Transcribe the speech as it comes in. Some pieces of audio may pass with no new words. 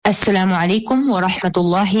Assalamu alaikum wa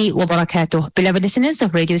rahmatullahi wa barakatuh. Beloved listeners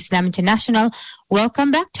of Radio Islam International,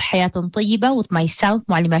 welcome back to Hayatun Tayyiba with myself,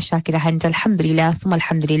 Mu'allima Shakira Hamza. Alhamdulillah, thumma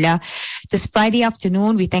alhamdulillah. This Friday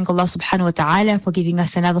afternoon, we thank Allah subhanahu wa ta'ala for giving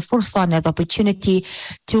us another fursa, another opportunity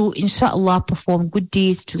to, inshallah, perform good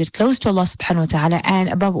deeds, to get close to Allah subhanahu wa ta'ala, and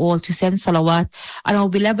above all, to send salawat on our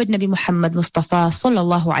beloved Nabi Muhammad Mustafa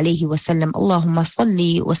sallallahu alayhi wa sallam. Allahumma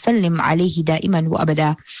salli wa sallim alayhi da'iman wa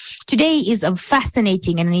abada. Today is a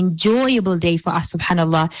fascinating and an enjoyable day for us,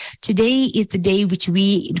 subhanallah. Today is the day which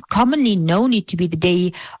we commonly known it to be the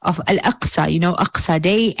day of Al-Aqsa, Aqsa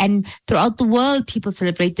Day, and throughout the world people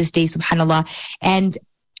celebrate this day, subhanallah. And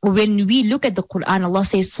when we look at the Quran, Allah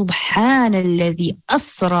says, Subhanalladhi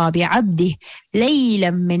asra bi'abdih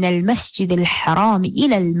laylan min al-masjid al-haram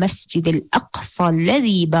ila al-masjid al-aqsa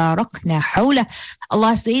alladhi barakna hawla.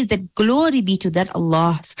 Allah says that glory be to that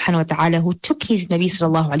Allah subhanahu wa ta'ala who took his Nabi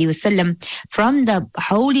sallallahu alayhi wa sallam from the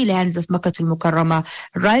holy lands of Makkah al-Mukarramah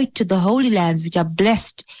right to the holy lands which are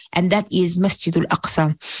blessed, and that is Masjid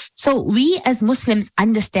al-Aqsa. So we as Muslims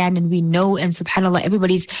understand and we know, and subhanallah,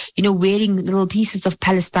 everybody's wearing little pieces of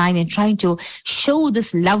Palestine and trying to show this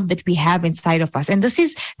love that we have inside of us. And this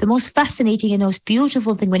is the most fascinating and most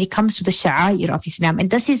beautiful thing when it comes to the sha'air of Islam. And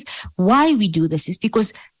this is why we do this, is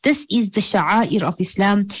because this is the sha'air of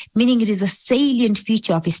Islam, meaning it is a salient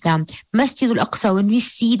feature of Islam. Masjid al-Aqsa, when we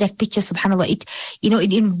see that picture, subhanallah,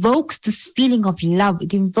 it invokes this feeling of love.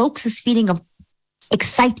 It invokes this feeling of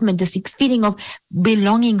excitement, this feeling of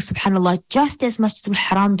belonging, subhanallah, just as Masjid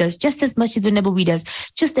al-Haram does, just as Masjid al-Nabawi does,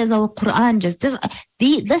 just as our Quran does.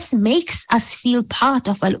 This makes us feel part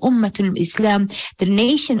of al-Ummatul Islam, the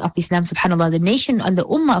nation of Islam, subhanallah, the nation and the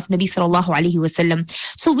Ummah of Nabi sallallahu alayhi wa sallam.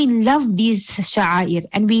 So we love these sha'air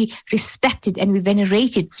and we respect it and we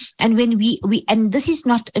venerate it. And when and this is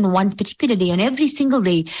not in one particular day, on every single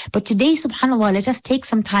day, but today, subhanallah, let us take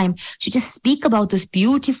some time to just speak about this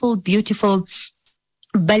beautiful, beautiful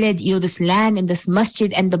balad, this land and this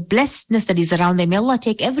masjid and the blessedness that is around them. May Allah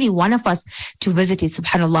take every one of us to visit it,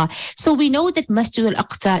 subhanallah. So we know that Masjid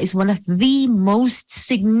al-Aqsa is one of the most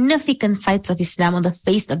significant sites of Islam on the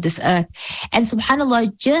face of this earth. And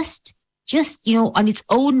subhanallah, just on its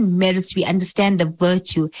own merits, we understand the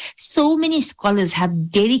virtue. So many scholars have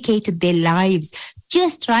dedicated their lives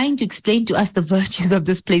just trying to explain to us the virtues of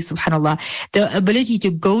this place, subhanallah. The ability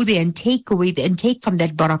to go there and take from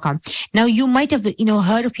that barakah. Now, you might have,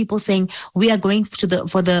 heard of people saying, we are going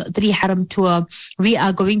for the Three Haram tour, we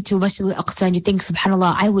are going to Masjid al-Aqsa, and you think,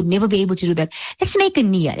 subhanallah, I would never be able to do that. Let's make a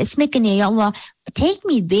niyyah. Ya Allah, take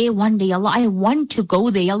me there one day, Allah. I want to go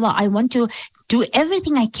there, Ya Allah. I want to do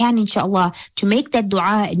everything I can, inshallah, to make that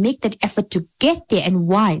dua and make that effort to get there. And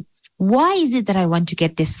why? Why is it that I want to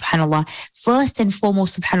get this, subhanallah? First and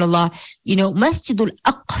foremost, subhanallah, Masjid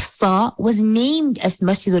al-Aqsa was named as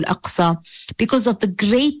Masjid al-Aqsa because of the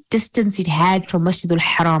great distance it had from Masjid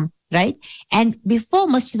al-Haram, right? And before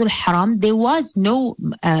Masjid al-Haram, there was no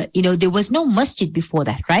masjid before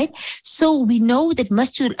that, right? So we know that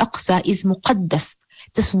Masjid al-Aqsa is muqaddas.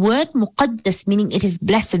 This word muqaddas, meaning it is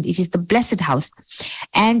blessed, it is the blessed house.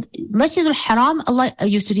 And Masjid al-Haram, Allah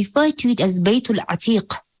used to refer to it as Baytul Atiq.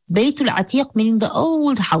 Baytul Atiq, meaning the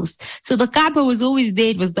old house. So the Kaaba was always there,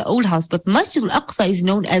 it was the old house. But Masjid al-Aqsa is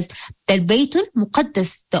known as the Baytul Muqaddas,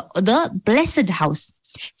 the blessed house.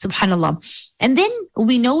 Subhanallah. And then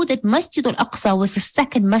we know that Masjid al-Aqsa was the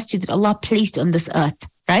second masjid that Allah placed on this earth,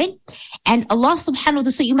 right? And Allah subhanahu wa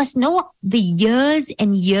ta'ala, so you must know the years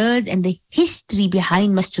and years and the history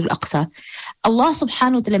behind Masjid al-Aqsa. Allah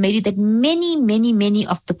subhanahu wa ta'ala made it that many, many, many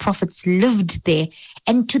of the prophets lived there.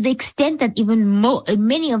 And to the extent that even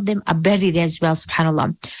many of them are buried there as well,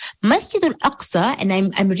 subhanallah. Masjid al-Aqsa, and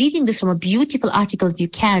I'm reading this from a beautiful article. If you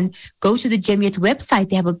can, go to the Jamiyat website.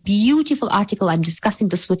 They have a beautiful article. I'm discussing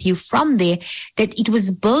this with you from there, that it was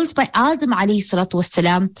built by Adam alayhi salatu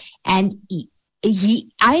wasalam, and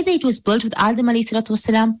either it was built with Adam alayhi salatu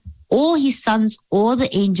wasalam, or his sons, or the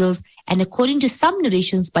angels, and according to some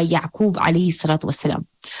narrations by Yaqub alayhi salatu wasalam.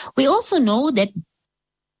 We also know that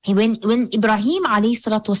when Ibrahim alayhi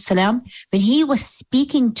salatu wasalam, when he was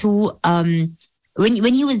speaking to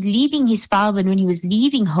when he was leaving his father and when he was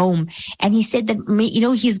leaving home, and he said that,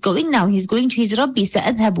 he's going now, he's going to his Rabbi,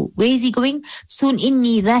 sa'adhabu. Where is he going? Soon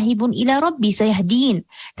inni dhahibun ila Rabbi sayahdeen.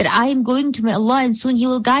 That I am going to my Allah and soon he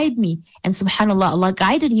will guide me. And subhanallah, Allah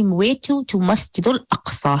guided him where to? To Masjid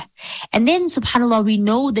al-Aqsa. And then subhanallah, we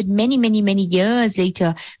know that many, many, many years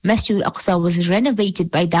later, Masjid al-Aqsa was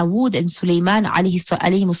renovated by Dawood and Sulaiman alayhi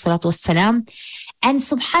salatu wassalam. And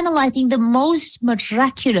subhanAllah, I think the most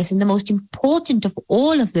miraculous and the most important of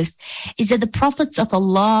all of this is that the prophets of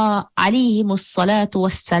Allah, alayhimus salatu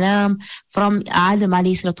wassalam, from Adam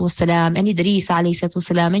alayhi salatu wassalam, and Idris alayhi salatu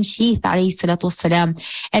wassalam, and Sheeth alayhi salatu wassalam,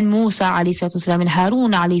 and Musa alayhi salatu wassalam, and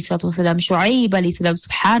Harun alayhi salatu wassalam, Shu'aib alayhi salam,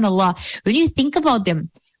 subhanAllah. When you think about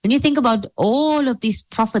them, when you think about all of these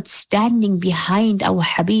prophets standing behind our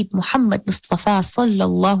Habib Muhammad Mustafa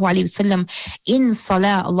sallallahu alayhi wasallam in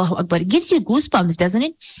salah, Allahu Akbar, it gives you goosebumps, doesn't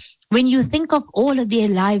it? When you think of all of their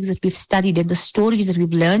lives that we've studied and the stories that we've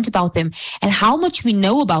learned about them and how much we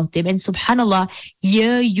know about them, and subhanAllah,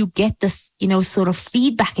 here you get this, sort of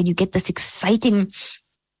feedback, and you get this exciting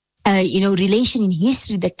relation in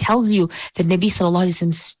history that tells you that Nabi sallallahu alayhi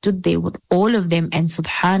wasallam stood there with all of them, and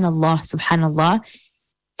subhanAllah,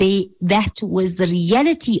 that was the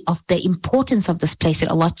reality of the importance of this place, that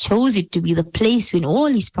Allah chose it to be the place when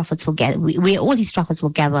all His prophets will gather, where all His prophets will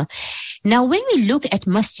gather. Now, when we look at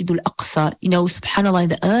Masjid al-Aqsa, subhanAllah, in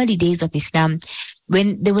the early days of Islam,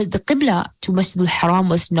 when there was the Qibla to Masjid al-Haram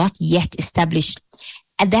was not yet established.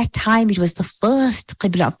 At that time, it was the first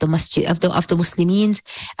Qibla of the Masjid, of the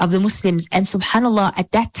Muslims. And subhanAllah,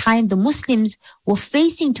 at that time, the Muslims were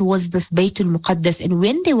facing towards this Baytul Muqaddas. And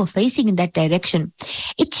when they were facing in that direction,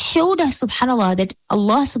 it showed us, subhanAllah, that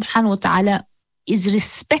Allah subhanahu wa ta'ala is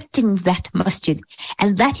respecting that masjid.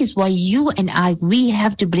 And that is why you and I, we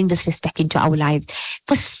have to bring this respect into our lives.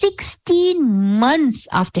 For 16 months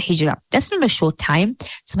after Hijrah, that's not a short time,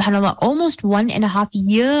 subhanAllah, almost 1.5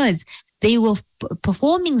 years, they were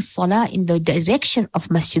performing salah in the direction of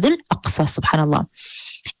Masjid al-Aqsa, subhanAllah.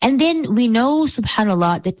 And then we know,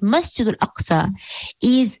 subhanAllah, that Masjid al-Aqsa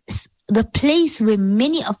is the place where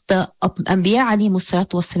many of the Anbiya alayhimus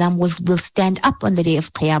salatu wassalam will stand up on the day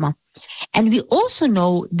of Qiyamah. And we also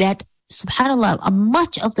know that, subhanAllah,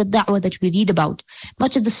 much of the da'wah that we read about,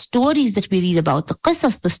 much of the stories that we read about, the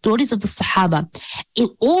qisas, the stories of the Sahaba, it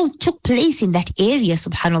all took place in that area,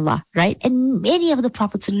 subhanAllah, right? And many of the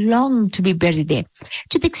prophets longed to be buried there.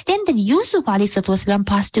 To the extent that Yusuf alayhi salatu wasalam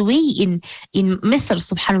passed away in Misr,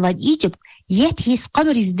 subhanAllah, in Egypt, yet his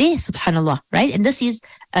qabr is there, subhanAllah, right? And this is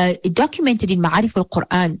documented in Ma'arif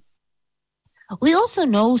al-Quran. We also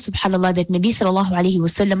know, subhanAllah, that Nabi sallallahu alayhi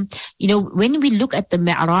wasallam, when we look at the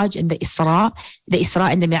Mi'raj and the Isra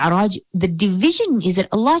and the Mi'raj, the division is that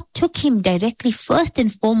Allah took him directly first and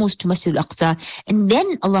foremost to Masjid al-Aqsa, and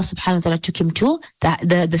then Allah subhanahu wa ta'ala took him to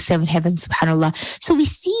the seven heavens, subhanAllah. So we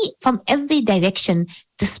see from every direction,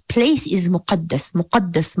 this place is muqaddas.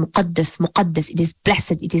 It is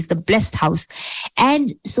blessed. It is the blessed house.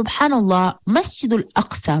 And subhanAllah, Masjid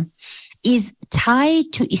al-Aqsa is tied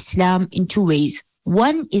to Islam in two ways.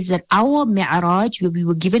 One is that our Mi'raj, where we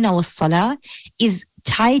were given our Salah, is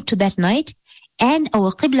tied to that night, and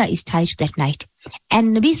our Qibla is tied to that night.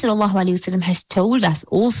 And Nabi sallallahu alayhi wa sallam has told us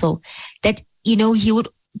also that, he would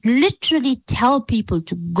literally tell people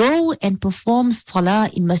to go and perform salah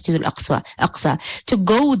in Masjid al-Aqsa, to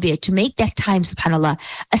go there, to make that time, subhanAllah.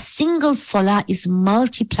 A single salah is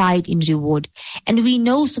multiplied in reward. And we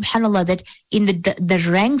know, subhanAllah, that in the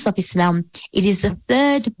ranks of Islam, it is the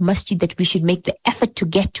third masjid that we should make the effort to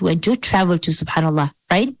get to and to travel to, subhanAllah,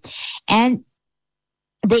 right? And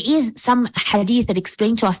there is some hadith that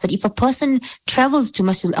explain to us that if a person travels to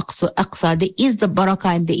Masjid al-Aqsa, there is the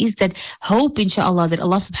barakah and there is that hope, inshallah, that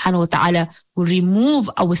Allah subhanahu wa ta'ala will remove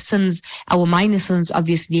our sins, our minor sins,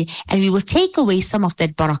 obviously, and we will take away some of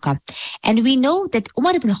that barakah. And we know that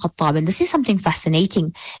Umar ibn al-Khattab, and this is something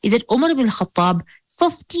fascinating, is that Umar ibn al-Khattab,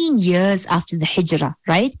 15 years after the Hijrah,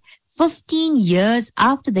 right? 15 years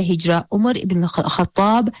after the Hijrah, Umar ibn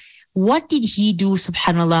al-Khattab, what did he do,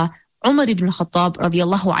 subhanAllah? Umar ibn al-Khattab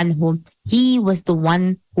radiallahu anhu, he was the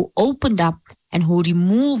one who opened up and who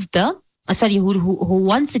removed who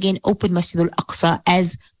once again opened Masjid al-Aqsa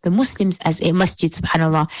as the Muslims as a masjid,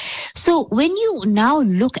 subhanAllah. So when you now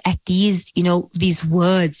look at these, these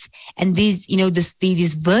words and these,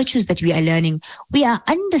 these virtues that we are learning, we are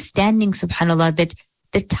understanding, subhanAllah, that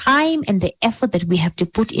the time and the effort that we have to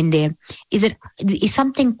put in there is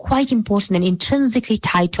something quite important and intrinsically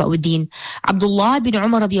tied to our deen. Abdullah bin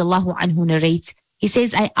Umar radiallahu anhu narrates, he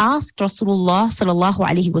says, I asked Rasulullah sallallahu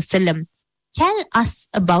alayhi wasallam, tell us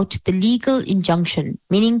about the legal injunction,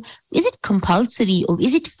 meaning, is it compulsory or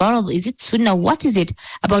is it farad, is it sunnah, what is it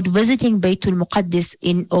about visiting Baytul Muqaddis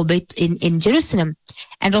in Jerusalem?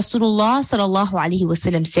 And Rasulullah sallallahu alayhi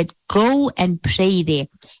wasallam said, go and pray there.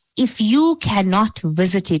 If you cannot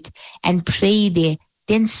visit it and pray there,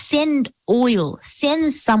 then send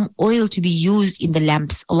some oil to be used in the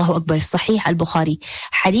lamps. Allahu Akbar. Sahih al-Bukhari.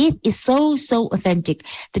 Hadith is so authentic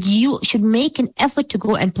that you should make an effort to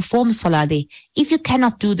go and perform salah there. If you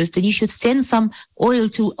cannot do this, then you should send some oil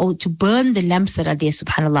to burn the lamps that are there,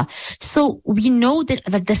 subhanAllah. So we know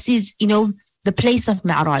that this is, the place of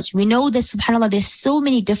Mi'raj. We know that, subhanAllah, there's so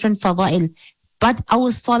many different fada'il, but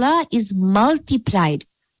our salah is multiplied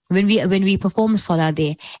when we perform salah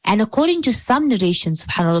there. And according to some narrations,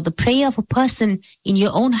 subhanAllah, the prayer of a person in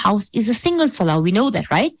your own house is a single salah. We know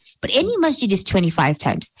that, right? But any masjid is 25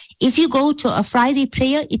 times. If you go to a Friday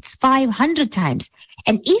prayer, it's 500 times.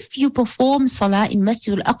 And if you perform salah in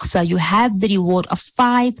Masjid al-Aqsa, you have the reward of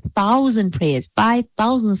 5,000 prayers,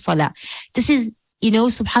 5,000 salah. This is,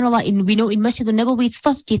 subhanAllah, we know in Masjid al-Nabawi it's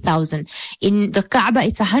 50,000. In the Kaaba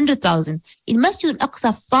it's 100,000. In Masjid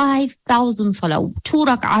al-Aqsa 5,000 salah. 2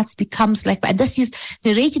 rak'ats becomes like, and this is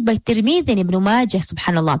narrated by Tirmidhi and Ibn Majah,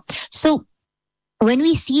 subhanAllah. So when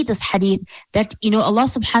we see this hadith that, Allah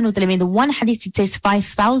subhanahu wa ta'ala, in the one hadith it says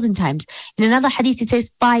 5,000 times. In another hadith it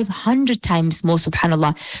says 500 times more,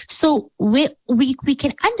 subhanAllah. So we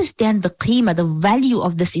can understand the qeemah, the value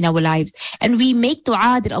of this in our lives. And we make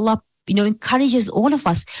dua that Allah encourages all of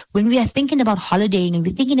us when we are thinking about holidaying and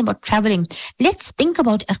we're thinking about traveling. Let's think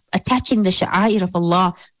about attaching the sha'air of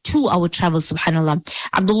Allah to our travel, subhanAllah.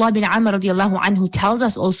 Abdullah bin Amr radiallahu anhu tells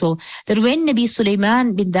us also that when Nabi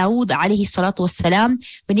Sulaiman bin Dawood alayhi salatu wassalam,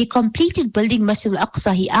 when he completed building Masjid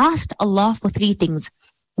al-Aqsa, he asked Allah for 3 things.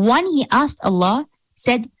 One, he asked Allah,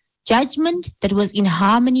 said, judgment that was in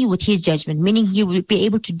harmony with his judgment, meaning he would be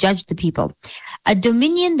able to judge the people. A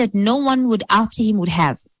dominion that no one would after him would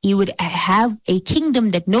have. He would have a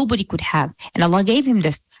kingdom that nobody could have. And Allah gave him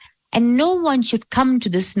this. And no one should come to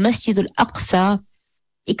this Masjid al-Aqsa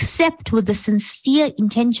except with the sincere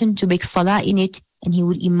intention to make salah in it, and he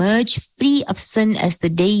would emerge free of sin as the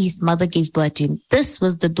day his mother gave birth to him. This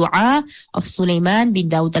was the dua of Sulaiman bin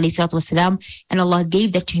Dawood alayhi salatu wasalam, and Allah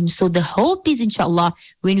gave that to him. So the hope is, inshallah,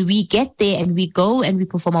 when we get there and we go and we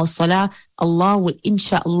perform our salah, Allah will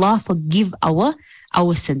inshallah forgive our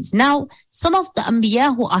sins. Now, some of the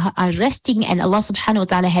Anbiya who are resting, and Allah subhanahu wa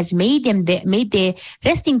ta'ala has made their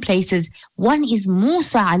resting places. One is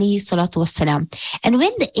Musa alayhi salatu wassalam. And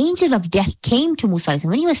when the angel of death came to Musa alayhi salam,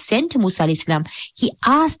 when he was sent to Musa alayhi salam, he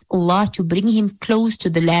asked Allah to bring him close to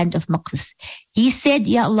the land of Maqdis. He said,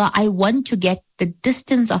 Ya Allah, I want to get the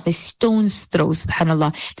distance of a stone's throw,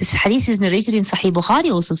 subhanAllah. This hadith is narrated in Sahih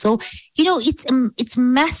Bukhari also. So, it's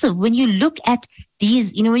massive when you look at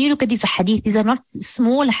these, when you look at these hadith, these are not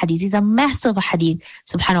small hadith, these are massive hadith,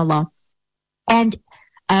 subhanAllah. And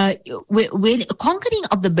when conquering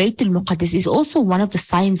of the Bayt al-Muqaddas is also one of the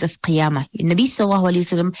signs of Qiyamah. Nabi sallallahu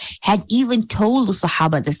alayhi wa sallam had even told the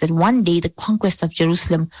Sahaba this, that one day the conquest of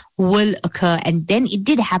Jerusalem will occur, and then it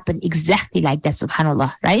did happen exactly like that,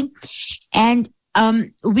 subhanAllah, right? And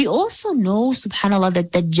we also know, subhanAllah,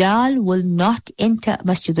 that Dajjal will not enter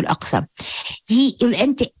Masjid al-Aqsa. He will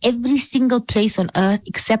enter every single place on earth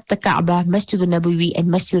except the Kaaba, Masjid al-Nabawi, and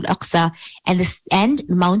Masjid al-Aqsa, and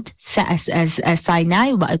Mount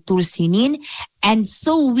Sinai, Tur Sinin. And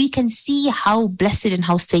so we can see how blessed and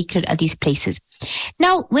how sacred are these places.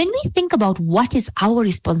 Now, when we think about what is our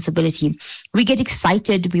responsibility, we get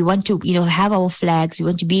excited. We want to, have our flags. We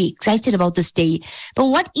want to be excited about this day. But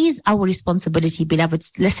what is our responsibility, beloved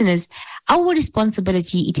listeners? Our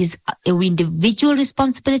responsibility, it is our individual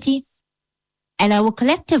responsibility and our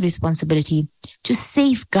collective responsibility to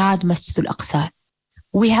safeguard Masjid al-Aqsa.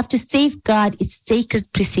 We have to safeguard its sacred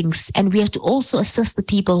precincts, and we have to also assist the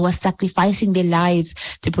people who are sacrificing their lives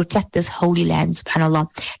to protect this holy land, subhanAllah.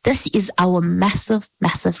 This is our massive,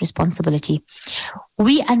 massive responsibility.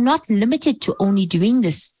 We are not limited to only doing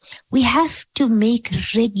this. We have to make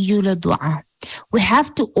regular dua. We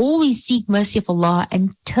have to always seek mercy of Allah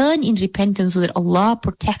and turn in repentance so that Allah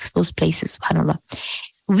protects those places, subhanAllah.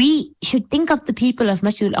 We should think of the people of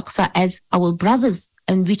Masjid al-Aqsa as our brothers,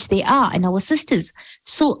 in which they are, and our sisters.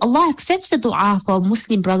 So Allah accepts the dua for a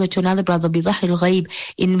Muslim brother to another brother, بِظَهْرِ الْغَيْبِ,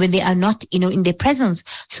 when they are not, in their presence.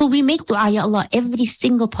 So we make dua, Ya Allah, every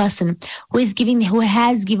single person who has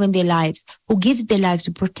given their lives, who gives their lives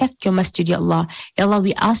to protect your masjid, Ya Allah. Ya Allah,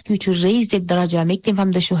 we ask you to raise their daraja, make them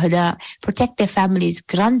from the shuhada, protect their families,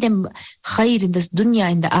 grant them khair in this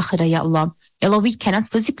dunya and the akhirah, Ya Allah. Ya Allah, we cannot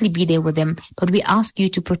physically be there with them, but we ask you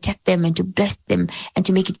to protect them and to bless them and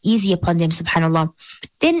to make it easy upon them, subhanAllah.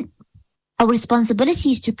 Then our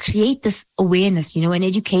responsibility is to create this awareness, and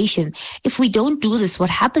education. If we don't do this, what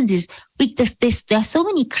happens is there are so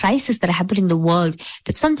many crises that are happening in the world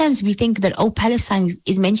that sometimes we think that, Palestine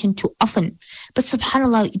is mentioned too often. But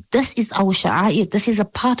subhanAllah, this is our sha'a'ir. This is a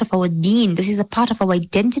part of our deen. This is a part of our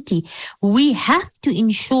identity. We have to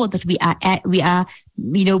ensure that we are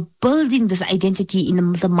building this identity in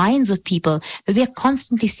the minds of people, that we are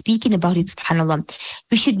constantly speaking about it, subhanAllah.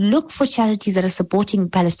 We should look for charities that are supporting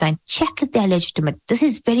Palestine. Check if they are legitimate. This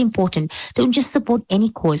is very important. Don't just support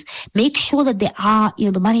any cause. Make sure that they are,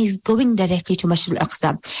 the money is going directly to Masjid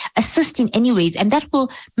al-Aqsa. Assist in any ways. And that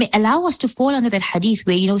may allow us to fall under that hadith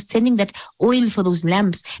where, sending that oil for those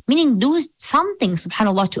lamps, meaning do something,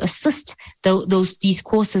 subhanAllah, to assist these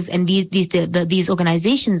causes and these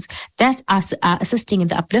organizations that are assisting in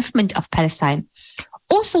the upliftment of Palestine.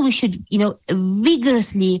 Also, we should,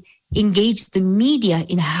 vigorously engage the media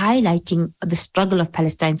in highlighting the struggle of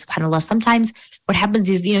Palestine, subhanAllah. Sometimes what happens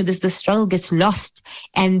is, the struggle gets lost,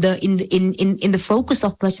 and in the focus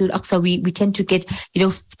of Masjid al-Aqsa, we tend to get,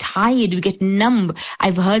 tired, we get numb.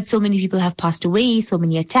 I've heard so many people have passed away, so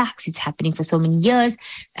many attacks, it's happening for so many years.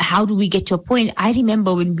 How do we get to a point? I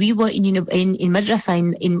remember when we were in madrasa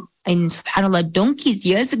in subhanAllah, donkeys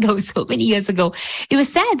years ago, so many years ago. It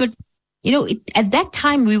was sad, but at that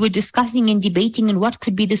time we were discussing and debating on what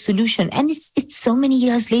could be the solution. And it's so many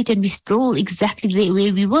years later and we're still exactly the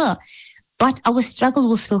way we were. But our struggle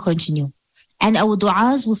will still continue. And our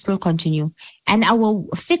du'as will still continue. And our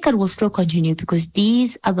fikr will still continue, because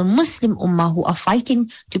these are the Muslim ummah who are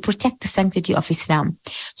fighting to protect the sanctity of Islam.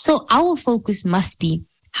 So our focus must be,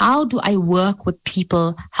 how do I work with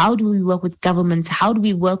people? How do we work with governments? How do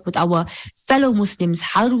we work with our fellow Muslims?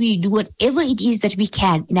 How do we do whatever it is that we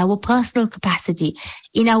can in our personal capacity,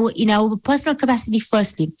 in our personal capacity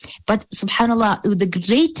firstly, but subhanAllah, with the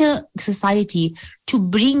greater society, to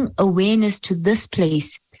bring awareness to this place,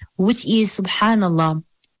 which is subhanAllah,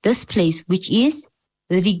 this place which is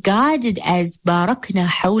regarded as barakna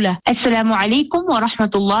hawla. Assalamu alaikum wa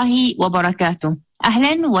rahmatullahi wa barakatuh.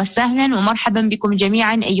 أهلا وسهلا ومرحبا بكم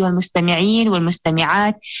جميعا أيها المستمعين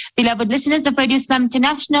والمستمعات. Beloved listeners of Radio Islam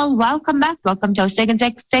International, welcome back. Welcome to our second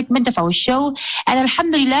segment of our show. And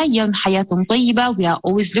alhamdulillah, Yawm Hayatun Tayyiba, we are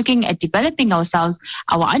always looking at developing ourselves,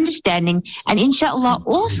 our understanding, and inshallah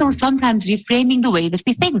also sometimes reframing the way that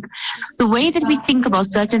we think. The way that we think about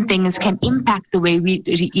certain things can impact the way we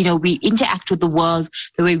interact with the world,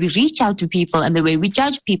 the way we reach out to people, and the way we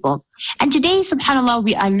judge people. And today, subhanAllah,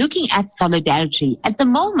 we are looking at solidarity. At the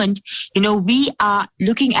moment, we are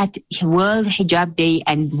looking at World Hijab Day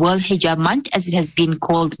and World Hijab Month, as it has been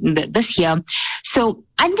called this year. So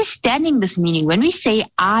understanding this meaning, when we say,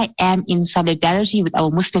 I am in solidarity with our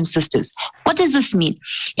Muslim sisters, what does this mean?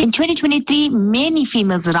 In 2023, many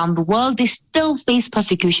females around the world, they still face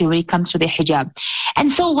persecution when it comes to their hijab.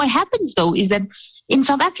 And so what happens though is that in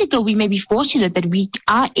South Africa, we may be fortunate that we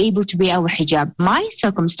are able to wear our hijab. My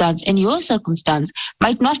circumstance and your circumstance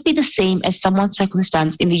might not be the same as someone's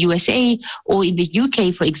circumstance in the USA or in the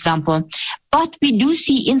UK, for example. But we do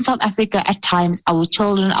see in South Africa at times our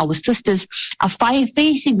children, our sisters are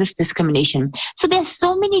facing this discrimination. So there are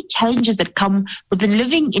so many challenges that come with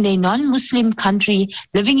living in a non-Muslim country,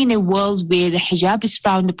 living in a world where the hijab is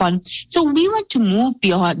frowned upon. So we want to move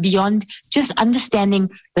beyond just understanding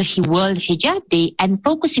the World Hijab Day and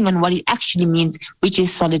focusing on what it actually means, which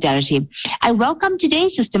is solidarity. I welcome today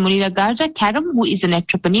Sister Munira Garza Karam, who is an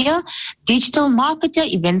entrepreneur, digital marketer,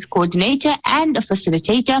 events coordinator, and a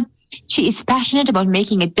facilitator. She is passionate about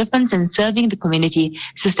making a difference and serving the community.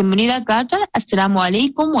 Sister Munira Garza, Assalamu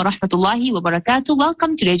alaikum wa rahmatullahi wa barakatuh.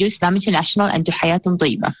 Welcome to Radio Islam International and to Hayatun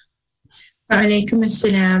Tayyiba. Wa alaikum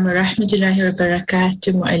assalam wa rahmatullahi wa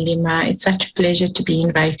barakatuh, Mu'allima. It's such a pleasure to be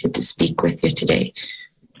invited to speak with you today.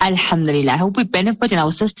 Alhamdulillah. I hope we benefit, and our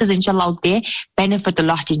sisters, inshallah, out there benefit a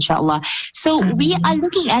lot, inshallah. So we are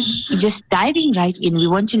looking at just diving right in. We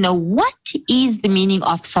want to know, what is the meaning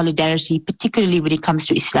of solidarity, particularly when it comes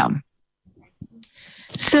to Islam?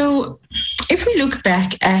 So if we look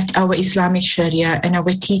back at our Islamic Sharia and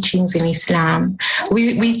our teachings in Islam,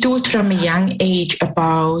 we taught from a young age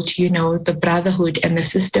about, the brotherhood and the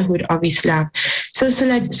sisterhood of Islam. So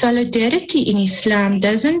solidarity in Islam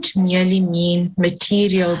doesn't merely mean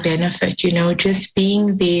material benefit, just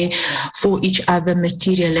being there for each other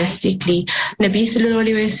materialistically. Nabi Sallallahu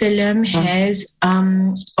Alaihi Wasallam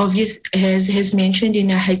has mentioned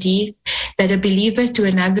in a hadith that a believer to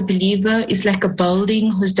another believer is like a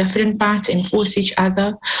building whose different parts enforce each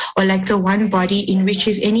other, or like the one body in which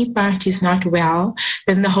if any part is not well,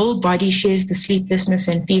 then the whole body shares the sleeplessness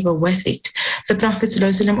and fever with it. The Prophet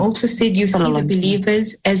ﷺ also said, you see the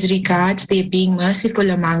believers as regards their being merciful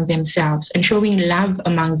among themselves and showing love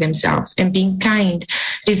among themselves and being kind,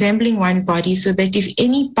 resembling one body, so that if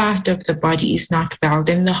any part of the body is not well,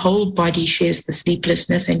 then the whole body shares the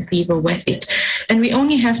sleeplessness and fever with it. And we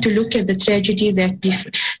only have to look at the tragedy that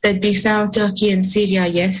befell Turkey and Syria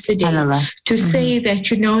yesterday to say that,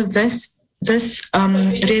 this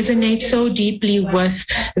resonates so deeply with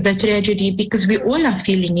the tragedy, because we all are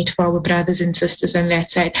feeling it for our brothers and sisters on that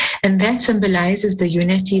side. And that symbolizes the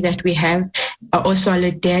unity that we have, or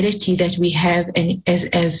solidarity that we have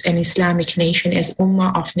as an Islamic nation, as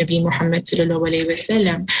Ummah of Nabi Muhammad sallallahu alaihi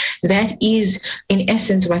wasallam. That is, in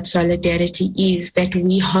essence, what solidarity is, that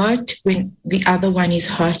we hurt when the other one is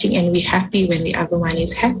hurting, and we're happy when the other one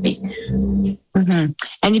is happy. Mm-hmm.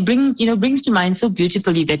 And it brings to mind so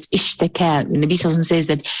beautifully that ishtaka, Nabi Sallallahu says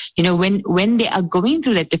that, when they are going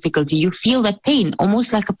through that difficulty, you feel that pain,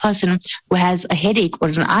 almost like a person who has a headache or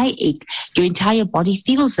an eye ache. Your entire body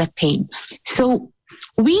feels that pain. So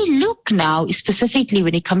we look now specifically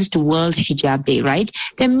when it comes to World Hijab Day, right?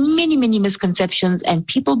 There are many, many misconceptions, and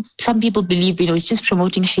some people believe, it's just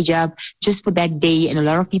promoting hijab just for that day, and a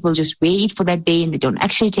lot of people just wait for that day and they don't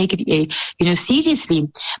actually take it, seriously.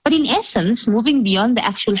 But in essence, moving beyond the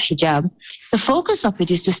actual hijab, the focus of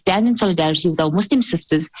it is to stand in solidarity with our Muslim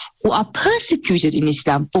sisters who are persecuted in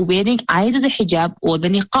Islam for wearing either the hijab or the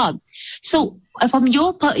niqab. So, from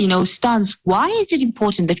your stance, why is it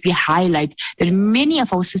important that we highlight that many of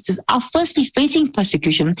our sisters are firstly facing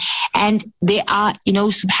persecution, and they are,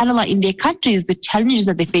 subhanAllah, in their countries, the challenges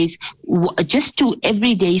that they face, just to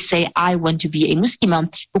every day say, I want to be a Muslimah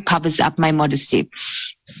who covers up my modesty?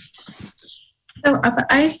 So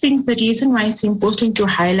I think the reason why it's important to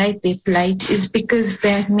highlight their plight is because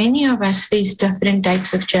that many of us face different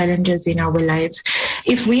types of challenges in our lives.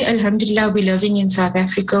 If we, alhamdulillah, we're living in South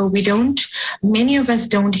Africa, many of us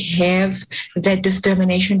don't have that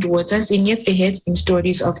discrimination towards us, and yet there has been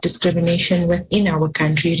stories of discrimination within our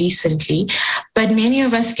country recently. But many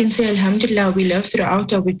of us can say, alhamdulillah, we live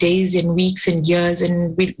throughout our days and weeks and years,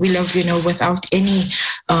 and we live, without any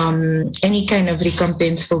kind of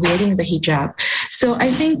recompense for wearing the hijab. So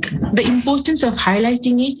I think the importance of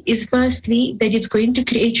highlighting it is firstly that it's going to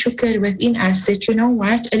create shukr within us, that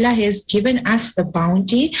Allah has given us the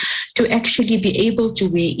bounty to actually be able to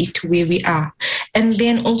wear it where we are. And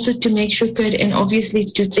then also to make shukr, and obviously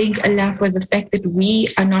to thank Allah for the fact that we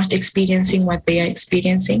are not experiencing what they are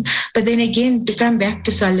experiencing. But then again, to come back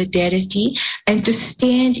to solidarity and to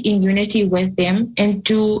stand in unity with them, and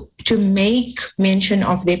to make mention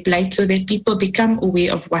of their plight, so that people become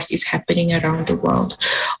aware of what is happening around the world.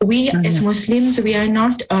 We as Muslims, we are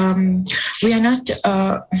not the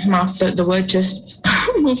word just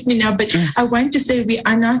moved me now, but I want to say we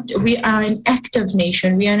are an active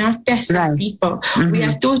nation. We are not passive people. We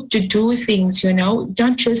are taught to do things,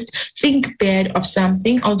 don't just think bad of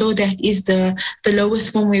something, although that is the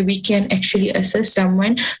lowest form where we can actually assist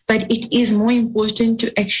someone, but it is more important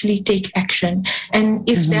to actually take action. And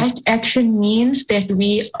if that action means that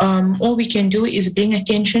all we can do is bring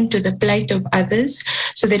attention to the plight of others,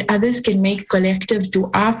 so that others can make collective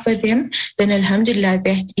dua for them, then alhamdulillah,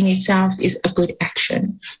 that in itself is a good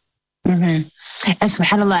action.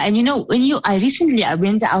 SubhanAllah. And I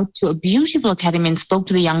went out to a beautiful academy and spoke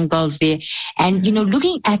to the young girls there, and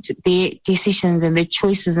looking at their decisions and their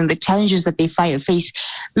choices and the challenges that they face,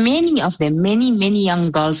 many of them, many young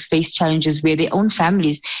girls face challenges where their own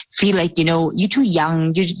families feel like, you're too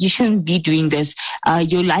young, you shouldn't be doing this,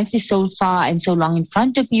 your life is so far and so long in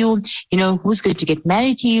front of you, who's going to get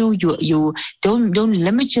married to you, you don't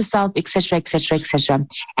limit yourself, etc.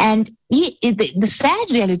 And the sad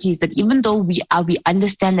reality is that even though we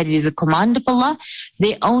understand that it is a command of Allah,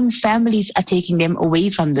 their own families are taking them away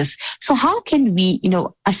from this. So how can we,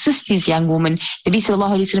 assist these young women? Nabi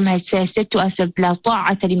sallallahu alaihi wasallam has said to us that la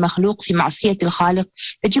ta'ata li makhluq fi ma'siyati al-khaliq,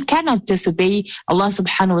 that you cannot disobey Allah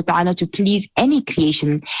subhanahu wa ta'ala to please any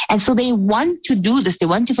creation. And so they want to do this, they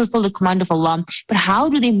want to fulfill the command of Allah, but how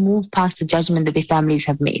do they move past the judgment that their families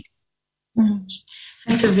have made?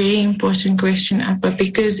 That's a very important question, Appa,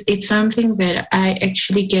 because it's something that I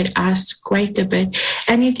actually get asked quite a bit.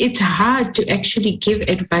 And it's hard to actually give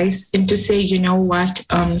advice and to say,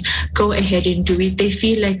 go ahead and do it. They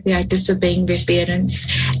feel like they are disobeying their parents.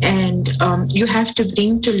 And you have to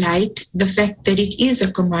bring to light the fact that it is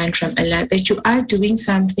a command from Allah, that you are doing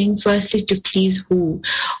something firstly to please who?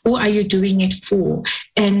 Who are you doing it for?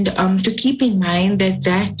 And to keep in mind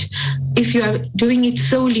that if you are doing it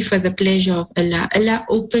solely for the pleasure of Allah, Allah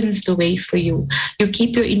opens the way for you. You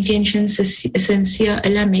keep your intentions sincere,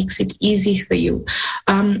 Allah makes it easy for you.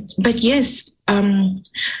 But yes,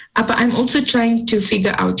 but I'm also trying to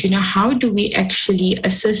figure out, how do we actually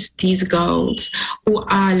assist these girls who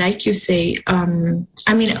are, like you say,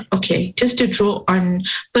 just to draw on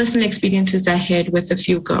personal experiences I had with a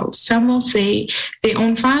few girls. Some will say, their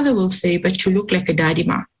own father will say, but you look like a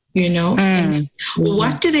daddy-ma. And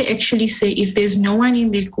what do they actually say if there's no one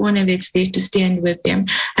in their corner that's there to stand with them?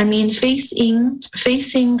 I mean, facing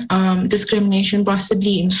discrimination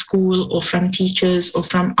possibly in school or from teachers or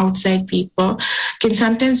from outside people can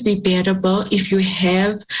sometimes be bearable if you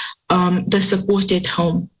have the support at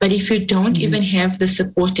home. But if you don't even have the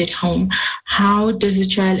support at home, how does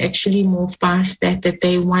a child actually move past that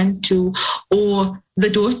they want to, or the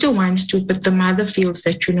daughter wants to, but the mother feels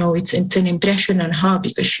that, it's an impression on her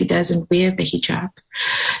because she doesn't wear the hijab.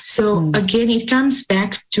 So again, it comes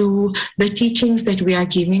back to the teachings that we are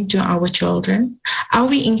giving to our children. Are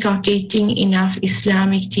we inculcating enough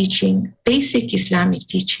Islamic teaching, basic Islamic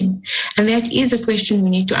teaching? And that is a question we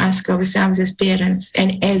need to ask ourselves as parents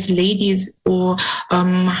and as ladies or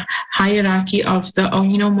hierarchy of the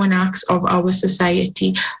monarchs of our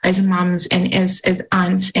society, as moms and as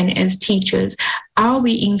aunts and as teachers. Are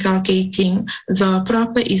we inculcating the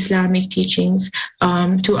proper Islamic teachings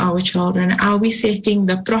to our children? Are we setting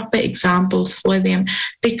the proper examples for them?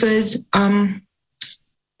 Because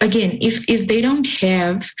again, if they don't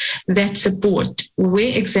have that support,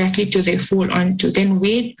 where exactly do they fall onto? Then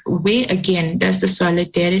where again does the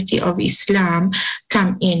solidarity of Islam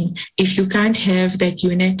come in if you can't have that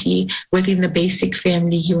unity within the basic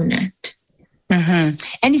family unit?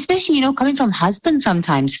 And especially, coming from husbands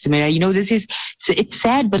sometimes, Samira, it's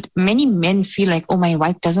sad, but many men feel like, oh, my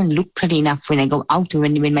wife doesn't look pretty enough when I go out or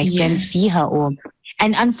when my friends see her.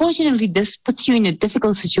 And unfortunately, this puts you in a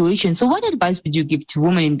difficult situation. So what advice would you give to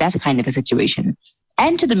women in that kind of a situation?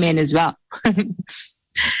 And to the men as well?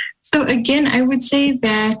 So again, I would say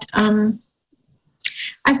that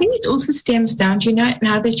I think it also stems down,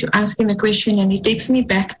 now that you're asking the question, and it takes me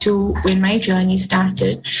back to when my journey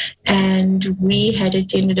started, and we had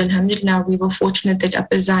attended, alhamdulillah, we were fortunate that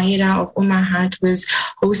Upper Zahira of Ummahat was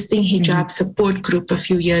hosting hijab support group a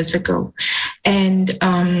few years ago. And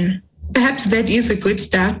perhaps that is a good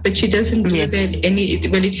start, but she doesn't do that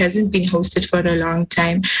it hasn't been hosted for a long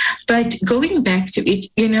time. But going back to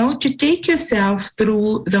it, to take yourself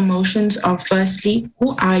through the motions of, firstly,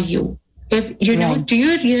 who are you? If do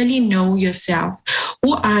you really know yourself?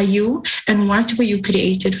 Who are you and what were you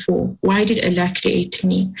created for? Why did Allah create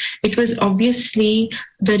me? It was obviously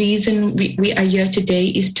the reason we are here today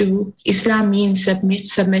is Islam means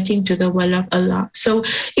submitting to the will of Allah. So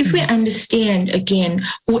if we understand again,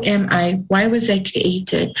 who am I? Why was I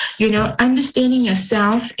created? Understanding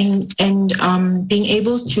yourself and being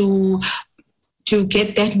able to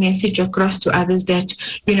get that message across to others that,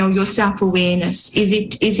 your self-awareness, is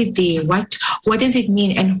it there? What does it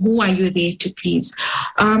mean? And who are you there to please?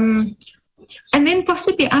 And then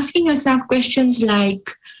possibly asking yourself questions like,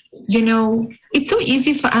 it's so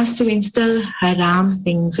easy for us to instill haram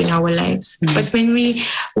things in our lives. But when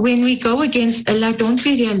we go against Allah, don't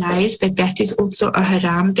we realize that is also a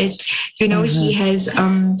haram, that,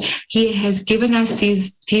 He has given us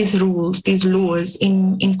these rules, these laws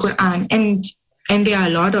in Quran. And there are a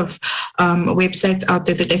lot of websites out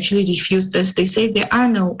there that actually refute this. They say there are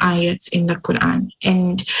no ayats in the Quran.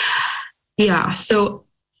 And so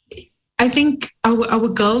I think our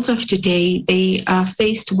girls of today, they are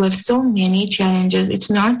faced with so many challenges.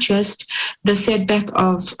 It's not just the setback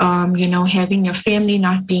of, having your family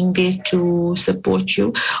not being there to support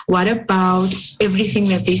you. What about everything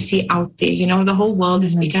that they see out there? The whole world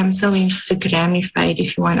has become so Instagramified,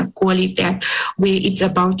 if you want to call it that, where it's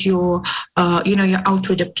about your, your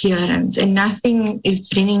outward appearance, and nothing is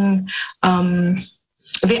bringing,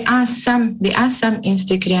 There are some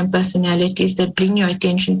Instagram personalities that bring your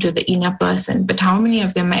attention to the inner person, but how many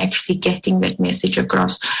of them are actually getting that message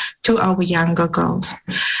across to our younger girls?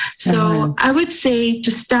 So I would say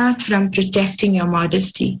to start from protecting your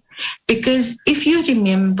modesty. Because if you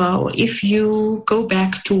remember, or if you go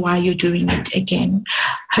back to why you're doing it again,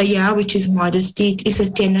 haya, which is modesty, it is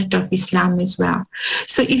a tenet of Islam as well.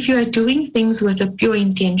 So if you are doing things with a pure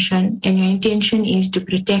intention, and your intention is to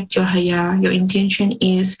protect your haya, your intention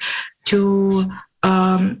is to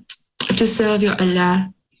serve your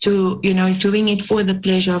Allah, to, doing it for the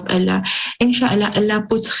pleasure of Allah, inshallah, Allah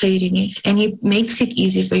puts khair in it and He makes it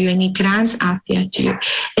easy for you and He grants afiyah to you.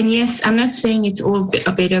 And yes, I'm not saying it's all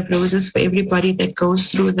a bed of roses for everybody that goes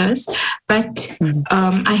through this, but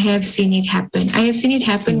I have seen it happen. I have seen it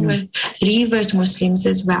happen with revert Muslims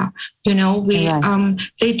as well.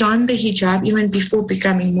 They don the hijab even before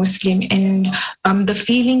becoming Muslim, and the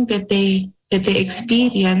feeling that they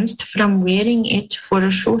experienced from wearing it for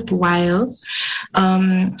a short while,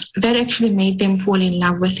 that actually made them fall in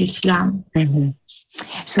love with Islam.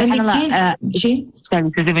 SubhanAllah, sorry,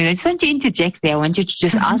 I just want to interject there. I wanted to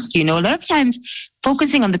just ask you, a lot of times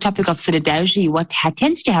focusing on the topic of solidarity, what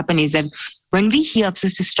tends to happen is that when we hear of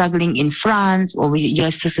sisters struggling in France, or we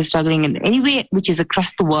hear sisters struggling in anywhere which is across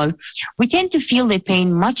the world, we tend to feel their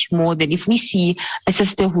pain much more than if we see a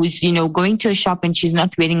sister who's, going to a shop and she's not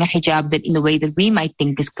wearing a hijab that in a way that we might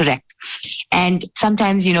think is correct. And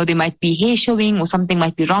sometimes, there might be hair showing or something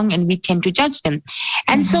might be wrong and we tend to judge them.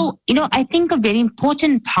 And so, I think a very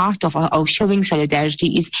important part of showing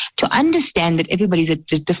solidarity is to understand that everybody's at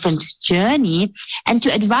a different journey and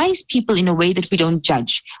to advise people in a way that we don't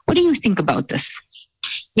judge. What do you think about this?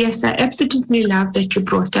 Yes, I absolutely love that you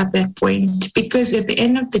brought up that point, because at the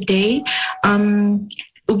end of the day,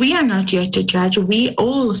 we are not here to judge. We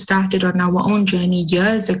all started on our own journey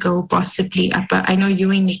years ago, possibly. I know you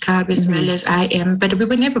in niqab as well as I am, but we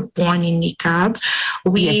were never born in niqab.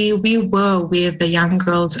 We were where the young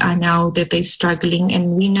girls are now, that they're struggling,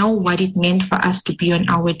 and we know what it meant for us to be on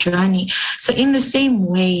our journey. So in the same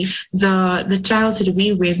way, the trials that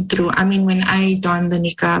we went through, when I donned the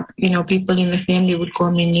niqab, people in the family would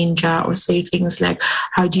call me ninja or say things like,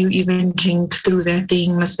 how do you even drink through that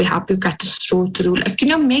thing? Must be help you cut the straw through.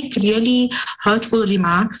 Make really hurtful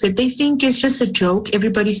remarks that they think is just a joke.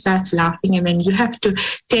 Everybody starts laughing and then you have to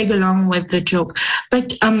tag along with the joke.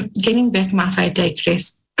 But getting back, Maaf, I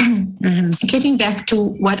digress. Getting back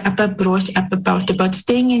to what Appa brought up about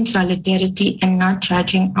staying in solidarity and not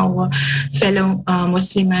judging our fellow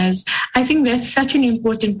Muslims, I think that's such an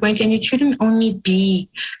important point, and it shouldn't only be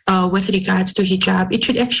with regards to hijab. It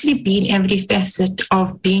should actually be in every facet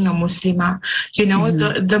of being a Muslimah.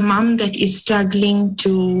 The mom that is struggling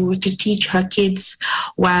to teach her kids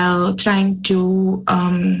while trying to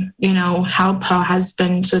help her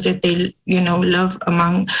husband so that they love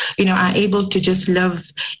are able to just love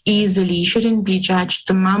easily, shouldn't be judged.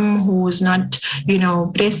 The mom who's not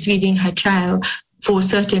breastfeeding her child for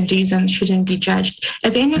certain reasons shouldn't be judged.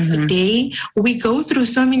 At the end of the day, we go through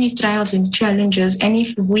so many trials and challenges, and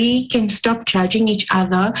if we can stop judging each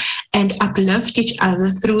other and uplift each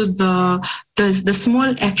other through the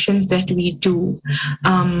small actions that we do,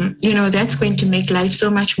 that's going to make life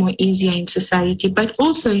so much more easier in society. But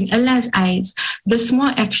also in Allah's eyes, the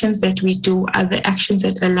small actions that we do are the actions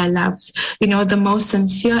that Allah loves, the most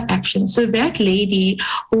sincere actions. So that lady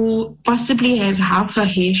who possibly has half her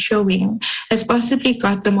hair showing has possibly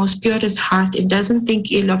got the most purest heart and doesn't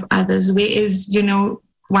think ill of others, whereas,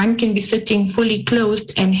 one can be sitting fully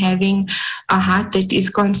clothed and having a heart that is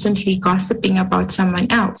constantly gossiping about someone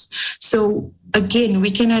else. So again,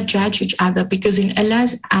 we cannot judge each other, because in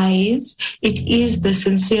Allah's eyes, it is the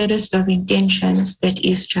sincerest of intentions that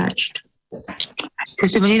is judged.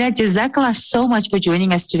 Sister Munira, Jazakallah so much for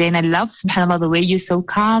joining us today, and I love, subhanAllah, the way you so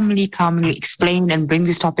calmly explain and bring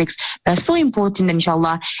these topics that are so important,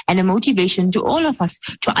 inshallah, and a motivation to all of us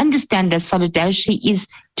to understand that solidarity is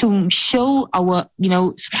to show our,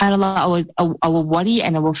 subhanAllah, our worry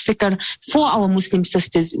and our fikr for our Muslim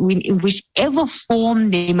sisters in whichever form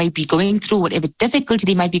they might be going through, whatever difficulty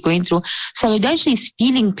they might be going through. Solidarity is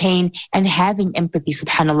feeling pain and having empathy,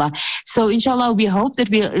 subhanAllah. So inshallah, we hope that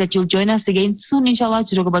you'll join us again soon, inshallah,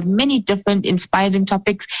 to talk about many different inspiring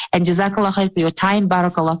topics. And Jazakallah khair for your time.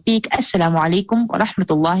 Barakallah feek. Assalamu alaikum wa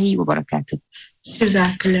rahmatullahi wa barakatuh.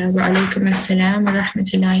 Jazakallah wa alaikum assalam wa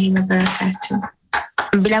rahmatullahi wa barakatuh.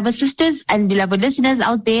 Beloved sisters and beloved listeners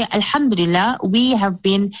out there, alhamdulillah, we have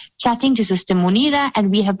been chatting to Sister Munira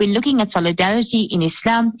and we have been looking at solidarity in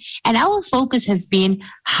Islam, and our focus has been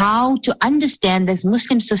how to understand as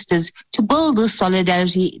Muslim sisters to build this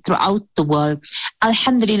solidarity throughout the world.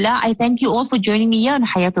 Alhamdulillah, I thank you all for joining me here on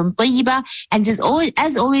Hayatun Tayyiba, and as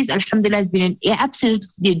always, alhamdulillah, it's been an absolute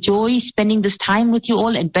joy spending this time with you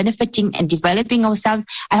all and benefiting and developing ourselves.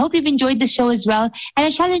 I hope you've enjoyed the show as well, and I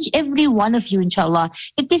challenge every one of you, inshallah,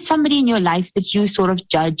 if there's somebody in your life that you sort of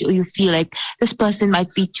judge, or you feel like this person might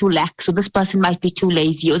be too lax, or this person might be too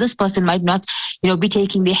lazy, or this person might not, be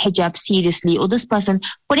taking their hijab seriously, or this person,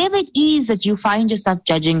 whatever it is that you find yourself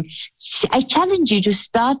judging, I challenge you to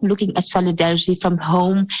start looking at solidarity from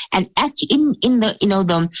home, and in the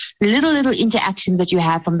the little interactions that you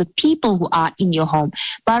have from the people who are in your home.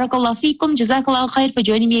 Barakallahu feekum, jazakallahu khair for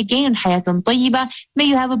joining me again on Hayatun Tayyiba. May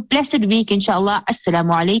you have a blessed week, inshallah.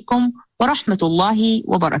 Assalamu alaikum wa rahmatullahi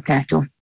wa barakatuh.